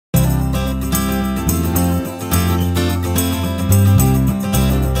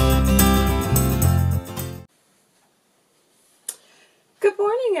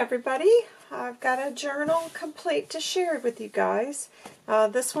everybody. I've got a journal complete to share with you guys.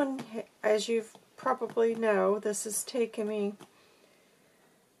 This one, as you probably know, this has taken me,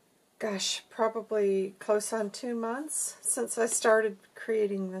 gosh, probably close on 2 months since I started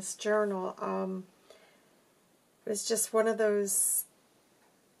creating this journal. It's just one of those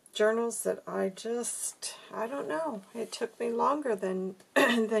journals that I don't know. It took me longer than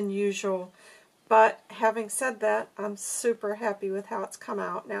than usual. But having said that, I'm super happy with how it's come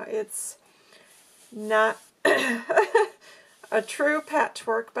out. Now, it's not a true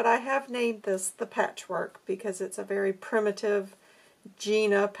patchwork, but I have named this the Patchwork because it's a very primitive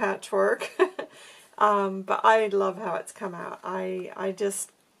Gina patchwork. But I love how it's come out. I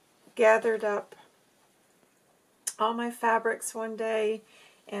just gathered up all my fabrics one day,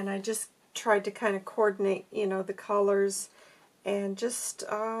 and I just tried to kind of coordinate, you know, the colors, and just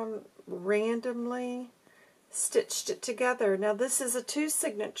randomly stitched it together. Now this is a 2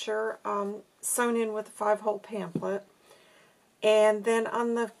 signature sewn in with a 5-hole pamphlet, and then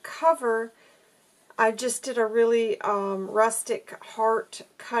on the cover I just did a really rustic heart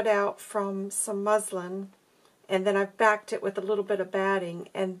cut out from some muslin, and then I've backed it with a little bit of batting,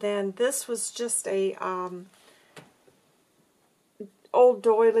 and then this was just a old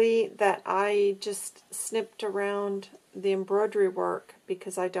doily that I just snipped around the embroidery work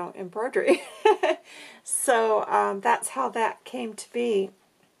because I don't embroidery. So that's how that came to be.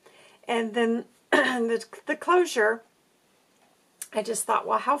 And then the closure, I just thought,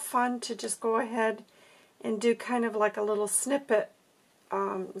 well, how fun to just go ahead and do kind of like a little snippet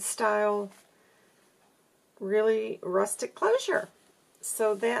style, really rustic closure.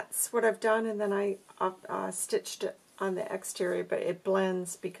 So that's what I've done, and then I stitched it on the exterior, but it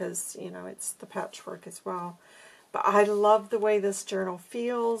blends because, you know, it's the patchwork as well. But I love the way this journal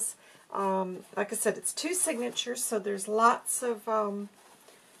feels. Like I said, it's 2 signatures, so there's lots of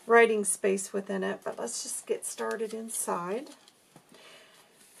writing space within it. But let's just get started inside.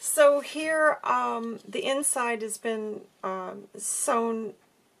 So here, the inside has been sewn,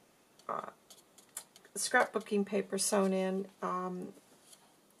 scrapbooking paper sewn in,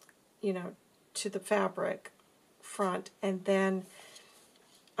 you know, to the fabric front, and then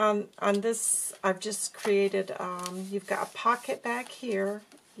on this I've just created, you've got a pocket back here,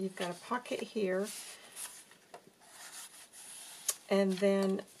 you've got a pocket here, and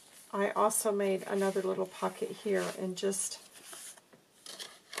then I also made another little pocket here, and just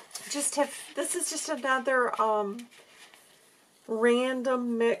have, this is just another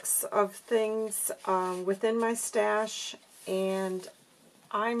random mix of things within my stash, and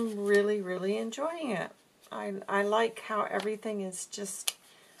I'm really enjoying it. I like how everything is just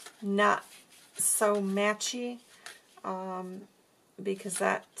not so matchy, because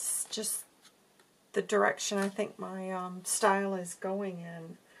that's just the direction I think my style is going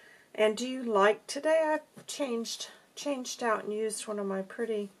in. And do you like today? I've changed out and used one of my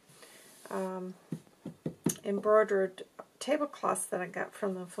pretty embroidered tablecloths that I got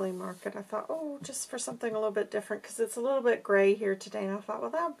from the flea market. I thought, oh, just for something a little bit different, because it's a little bit gray here today, and I thought,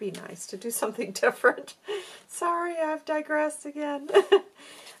 well, that would be nice to do something different. Sorry, I've digressed again.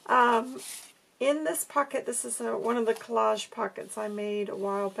 In this pocket, this is one of the collage pockets I made a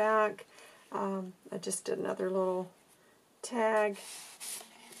while back. I just did another little tag.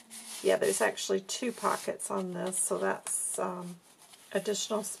 Yeah, there's actually 2 pockets on this, so that's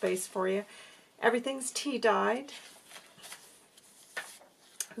additional space for you. Everything's tea-dyed.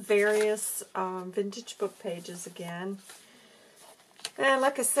 Various vintage book pages again. And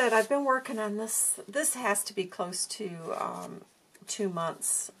like I said, I've been working on this. This has to be close to 2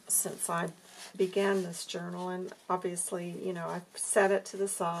 months since I began this journal, and obviously, you know, I set it to the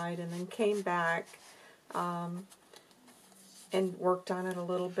side and then came back and worked on it a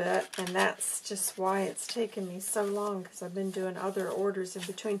little bit, and that's just why it's taken me so long, because I've been doing other orders in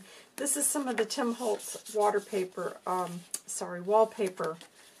between. This is some of the Tim Holtz wallpaper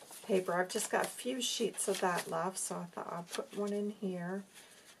paper. I've just got a few sheets of that left, so I thought I'll put one in here.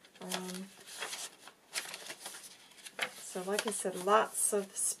 So like I said, lots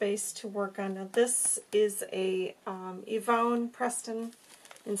of space to work on. Now this is a Yvonne Preston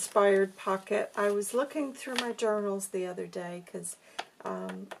inspired pocket. I was looking through my journals the other day because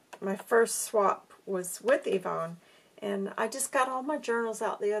my first swap was with Yvonne, and I just got all my journals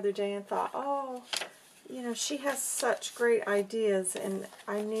out the other day and thought, oh, you know, she has such great ideas, and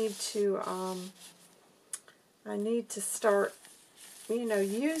I need to start, you know,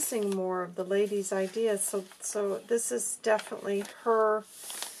 using more of the ladies' ideas. So this is definitely her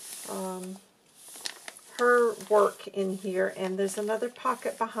her work in here, and there's another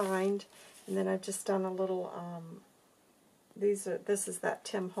pocket behind, and then I've just done a little This is that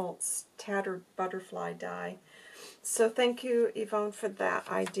Tim Holtz Tattered Butterfly die. So thank you, Yvonne, for that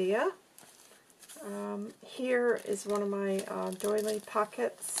idea. Here is one of my doily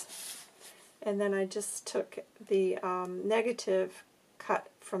pockets, and then I just took the negative cut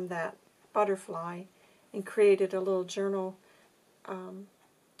from that butterfly and created a little journal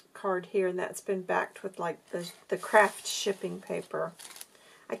card here, and that's been backed with like the craft shipping paper.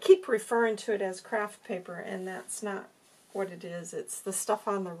 I keep referring to it as craft paper, and that's not what it is. It's the stuff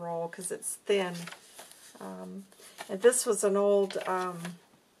on the roll because it's thin. And this was an old,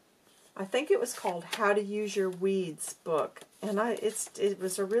 I think it was called How to Use Your Weeds book, and it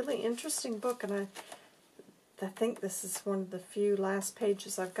was a really interesting book, and I think this is one of the few last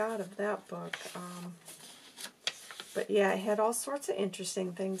pages I've got of that book. But yeah, it had all sorts of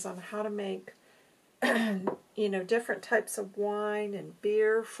interesting things on how to make, you know, different types of wine and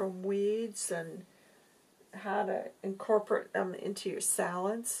beer from weeds, and how to incorporate them into your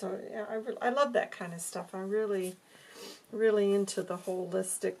salads. So yeah, I love that kind of stuff. I'm really into the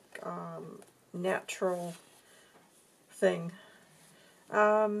holistic, natural thing.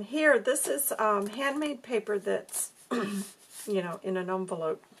 Here, this is handmade paper that's, you know, in an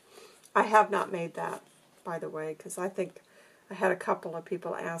envelope. I have not made that, by the way, because I think I had a couple of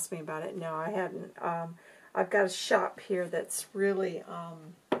people ask me about it. No, I hadn't. I've got a shop here that's really,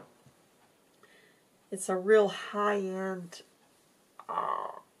 it's a real high-end,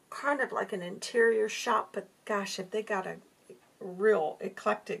 kind of like an interior shop, but gosh, if they got a real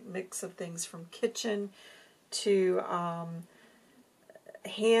eclectic mix of things from kitchen to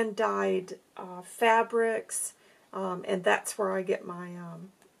hand-dyed fabrics, and that's where I get my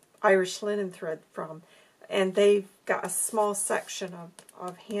Irish linen thread from. And they've got a small section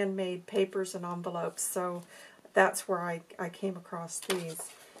of handmade papers and envelopes, so that's where I came across these.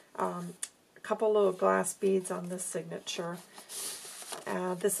 A couple little glass beads on this signature.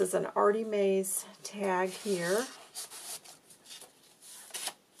 This is an Artie Mays tag here.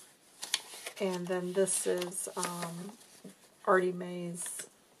 And then this is Artie Mays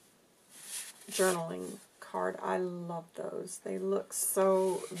journaling card. I love those. They look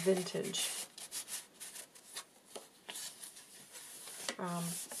so vintage.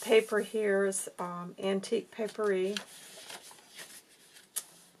 Paper here is antique papery.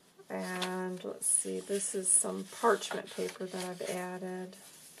 And let's see, this is some parchment paper that I've added.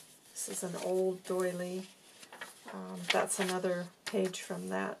 This is an old doily. That's another page from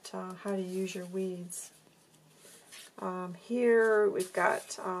that, How to Use Your Weeds. Here we've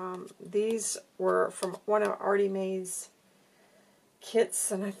got, these were from one of Artie May's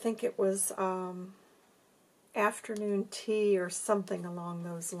kits, and I think it was afternoon tea or something along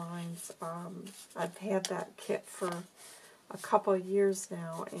those lines. I've had that kit for a couple of years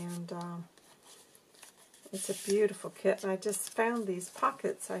now, and it's a beautiful kit. And I just found these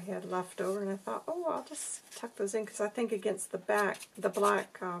pockets I had left over, and I thought, oh, I'll just tuck those in, because I think against the black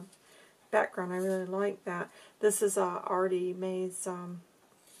background, I really like that. This is Artie May's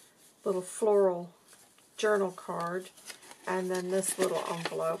little floral journal card, and then this little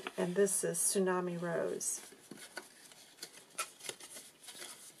envelope, and this is Tsunami Rose.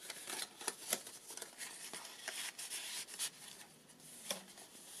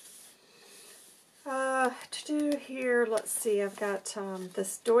 To do here, let's see, I've got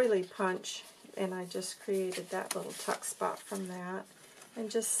this doily punch, and I just created that little tuck spot from that,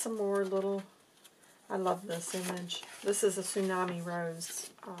 and just some more little, I love this image. This is a Tsunami Rose.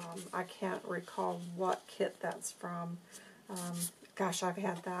 I can't recall what kit that's from. Gosh, I've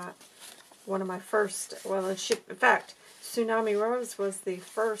had that. One of my first, well, in fact, Tsunami Rose was the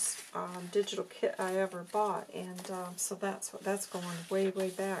first digital kit I ever bought, and so that's going way, way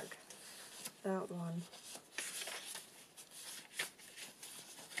back. That one.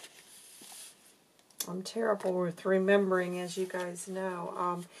 I'm terrible with remembering, as you guys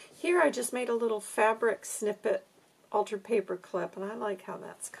know. Here I just made a little fabric snippet altered paper clip, and I like how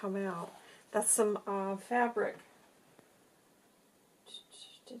that's come out. That's some fabric.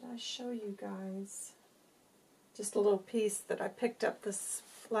 Did I show you guys? Just a little piece that I picked up this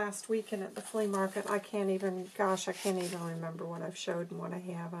last weekend at the flea market. I can't even remember what I've showed and what I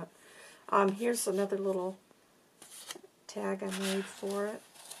haven't. Here's another little tag I made for it.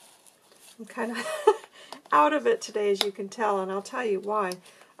 I'm kind of out of it today, as you can tell, and I'll tell you why.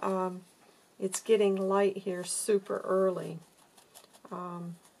 It's getting light here super early.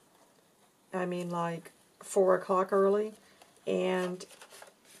 I mean, like 4 o'clock early, and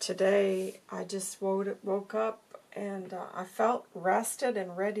today I just woke up and I felt rested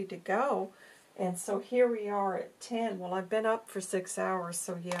and ready to go. And so here we are at 10. Well, I've been up for 6 hours,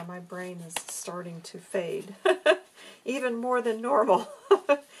 so yeah, my brain is starting to fade. even more than normal.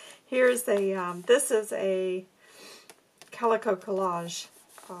 Here's a, this is a Calico Collage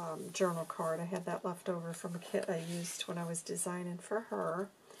journal card. I had that left over from a kit I used when I was designing for her.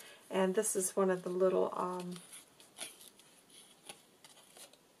 And this is one of the little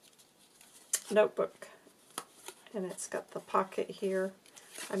notebook. And it's got the pocket here.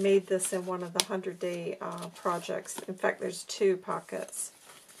 I made this in one of the 100-day projects. In fact, there's 2 pockets.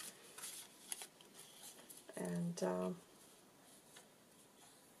 And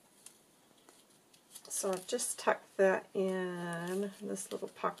so I've just tucked that in this little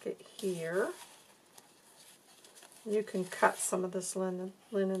pocket here. You can cut some of this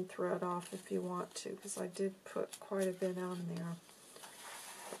linen thread off if you want to, because I did put quite a bit on there.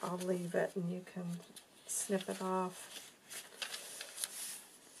 I'll leave it and you can snip it off.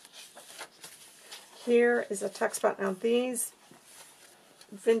 Here is a tuck spot. Now these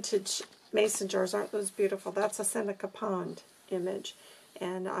vintage mason jars, aren't those beautiful? That's a Seneca Pond image.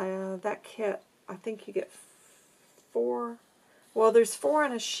 And that kit, I think you get 4. Well, there's 4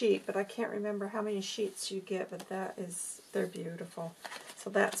 on a sheet, but I can't remember how many sheets you get, but they're beautiful. So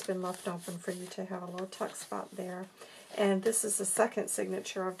that's been left open for you to have a little tuck spot there. And this is the second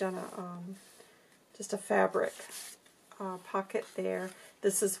signature. I've done just a fabric pocket there.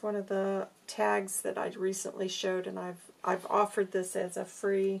 This is one of the tags that I recently showed, and I've offered this as a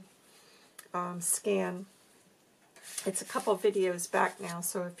free scan. It's a couple videos back now,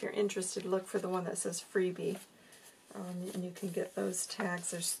 so if you're interested, look for the one that says freebie. And you can get those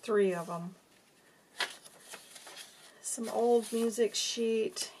tags. There's 3 of them. Some old music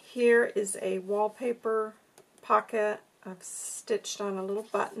sheet. Here is a wallpaper pocket. I've stitched on a little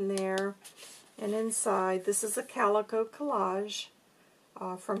button there. And inside, this is a Calico Collage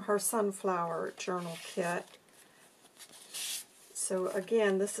from her Sunflower Journal kit. So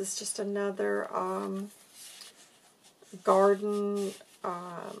again, this is just another garden,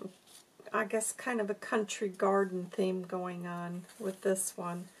 I guess kind of a country garden theme going on with this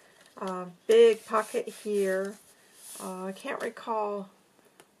one. Big pocket here. I can't recall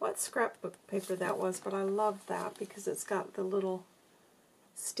what scrapbook paper that was, but I love that because it's got the little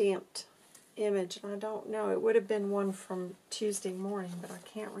stamped image, and I don't know, it would have been one from Tuesday morning, but I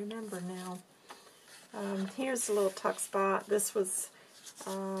can't remember now. Here's a little tuck spot. This was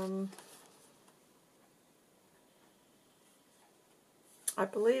I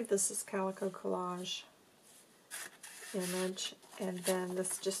believe this is Calico Collage image, and then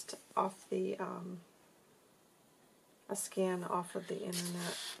this just off the a scan off of the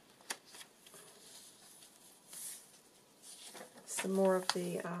internet. Some more of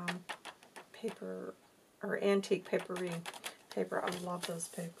the paper, or antique papery paper. I love those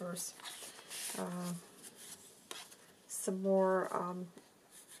papers. Some more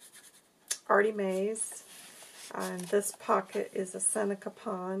Artie Mae's. And this pocket is a Seneca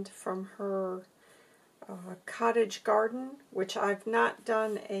Pond from her Cottage Garden, which I've not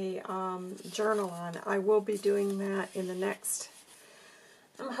done a journal on. I will be doing that in the next.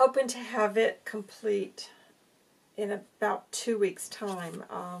 I'm hoping to have it complete in about 2 weeks' time.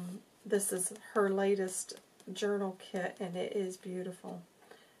 This is her latest journal kit, and it is beautiful.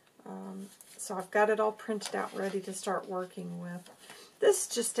 So I've got it all printed out, ready to start working with. This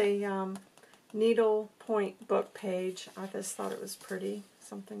is just a needle point book page. I just thought it was pretty,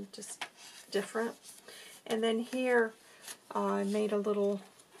 something just different. And then here I made a little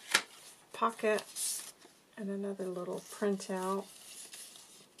pocket and another little printout.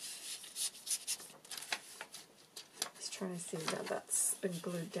 Just trying to see that that's been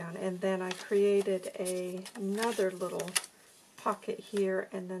glued down. And then I created another little pocket here,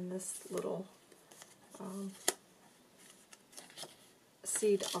 and then this little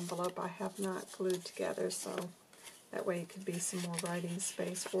seed envelope I have not glued together, so that way it could be some more writing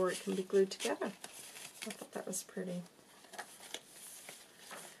space, or it can be glued together. I thought that was pretty.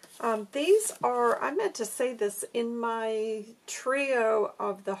 These are, I meant to say this in my trio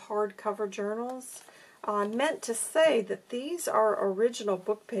of the hardcover journals, I meant to say that these are original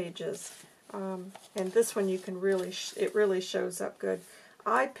book pages, and this one you can really, it really shows up good.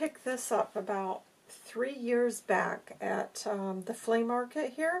 I picked this up about 3 years back at the flea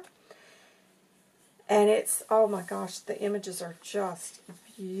market here, and it's, oh my gosh, the images are just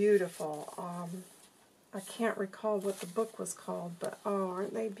beautiful. I can't recall what the book was called, but oh,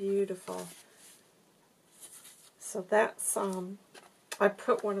 aren't they beautiful? So that's, I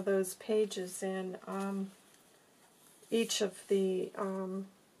put one of those pages in each of the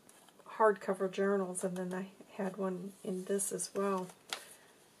hardcover journals, and then I had one in this as well.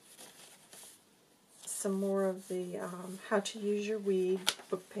 Some more of the How to Use Your Weed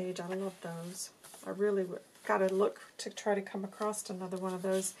book page. I love those. I really got to look to try to come across another one of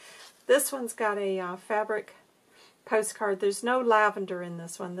those. This one's got a fabric postcard. There's no lavender in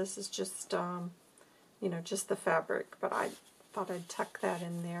this one. This is just, you know, just the fabric, but I thought I'd tuck that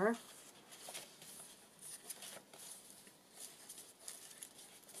in there.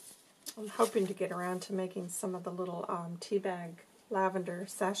 I'm hoping to get around to making some of the little tea bag lavender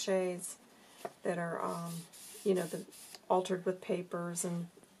sachets that are, you know, altered with papers and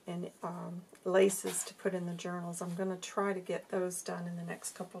laces to put in the journals. I'm going to try to get those done in the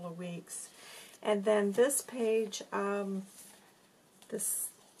next couple of weeks. And then this page, this,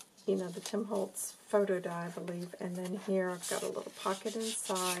 you know, the Tim Holtz photo die, I believe. And then here I've got a little pocket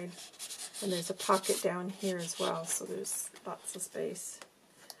inside, and there's a pocket down here as well, so there's lots of space.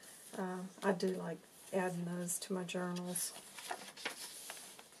 I do like adding those to my journals.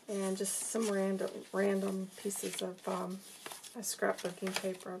 And just some random pieces of scrapbooking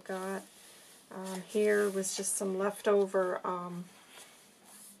paper I've got. Here was just some leftover,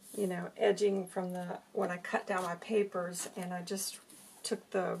 you know, edging from when I cut down my papers, and I just took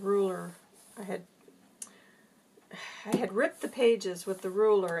the ruler. I had ripped the pages with the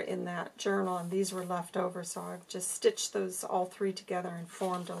ruler in that journal, and these were left over, so I've just stitched those all three together and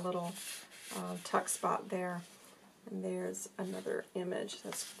formed a little tuck spot there. And there's another image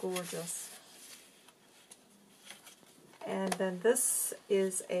that's gorgeous. And then this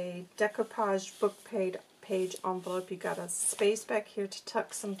is a decoupage book page envelope. You got a space back here to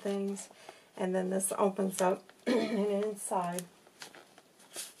tuck some things, and then this opens up, and inside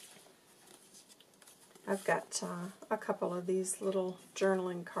I've got a couple of these little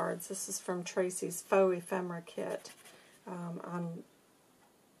journaling cards. This is from Tracy's Faux Ephemera Kit on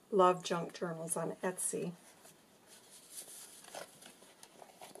Love Junk Journals on Etsy.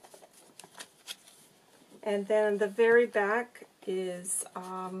 And then the very back is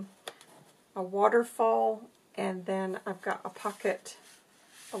a waterfall, and then I've got a pocket,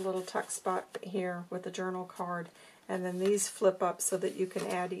 a little tuck spot here with a journal card. And then these flip up so that you can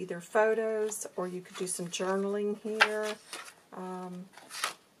add either photos or you could do some journaling here.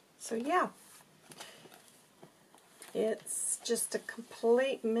 So yeah, it's just a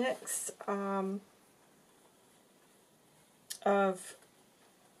complete mix of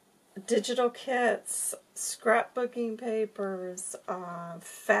digital kits, scrapbooking papers,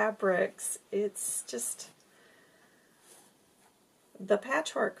 fabrics. It's just the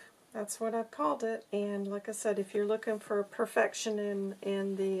patchwork. That's what I've called it. And like I said, if you're looking for perfection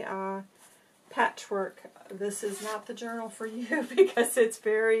in the patchwork, this is not the journal for you, because it's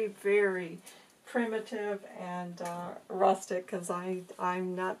very, very primitive and rustic, because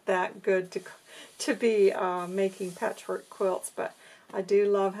I'm not that good to be making patchwork quilts, but I do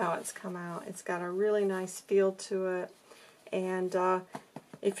love how it's come out. It's got a really nice feel to it. And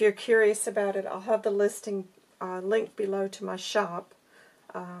if you're curious about it, I'll have the listing link below to my shop.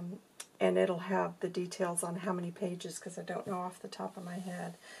 And it'll have the details on how many pages, because I don't know off the top of my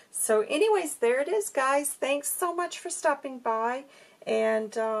head. So anyways, there it is, guys. Thanks so much for stopping by.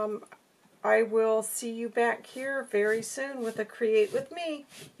 And I will see you back here very soon with a Create With Me.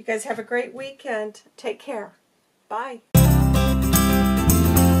 You guys have a great weekend. Take care. Bye.